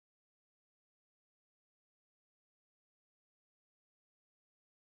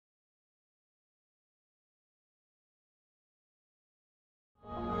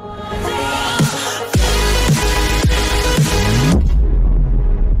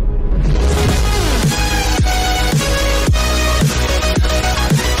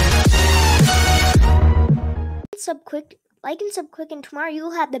sub quick, and tomorrow you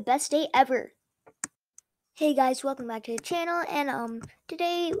will have the best day ever. Hey guys, welcome back to the channel, and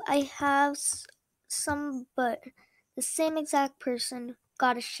today I have but the same exact person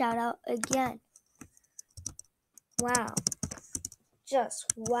got a shout out again. Wow. Just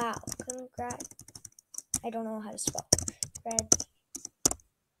wow. Congrats. I don't know how to spell.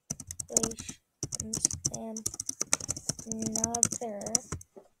 Congratulations and another.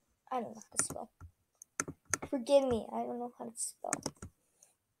 I don't know how to spell. Forgive me, I don't know how to spell.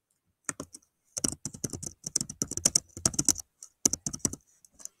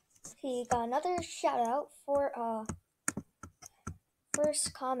 He got another shout out for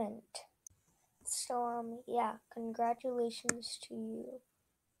first comment. So yeah, congratulations to you.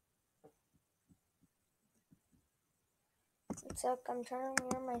 It's like I'm trying to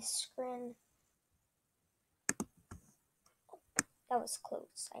mirror my screen. That was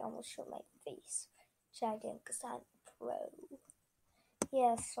close. I almost showed my face. Which I didn't because I'm pro.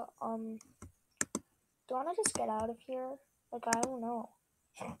 Yeah, so do you wanna just get out of here? Like I don't know.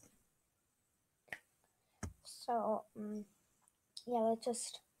 So yeah,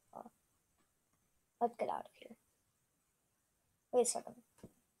 let's get out of here. Wait a second.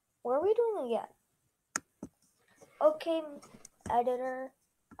 What are we doing again? Okay, editor,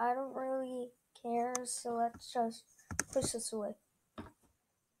 I don't really care, so let's just push this away.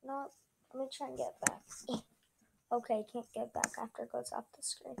 No, let me try and get back. Okay, can't get back after it goes off the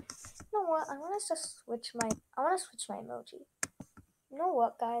screen. You know what? I want to switch my emoji. You know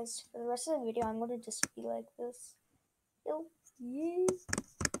what, guys? For the rest of the video, I'm gonna just be like this. Yo, yeah.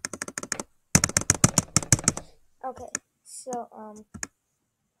 Okay, so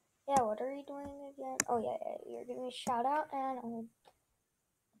yeah, what are you doing again? Oh yeah, you're giving me a shout out, and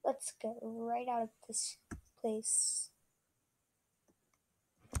let's get right out of this place.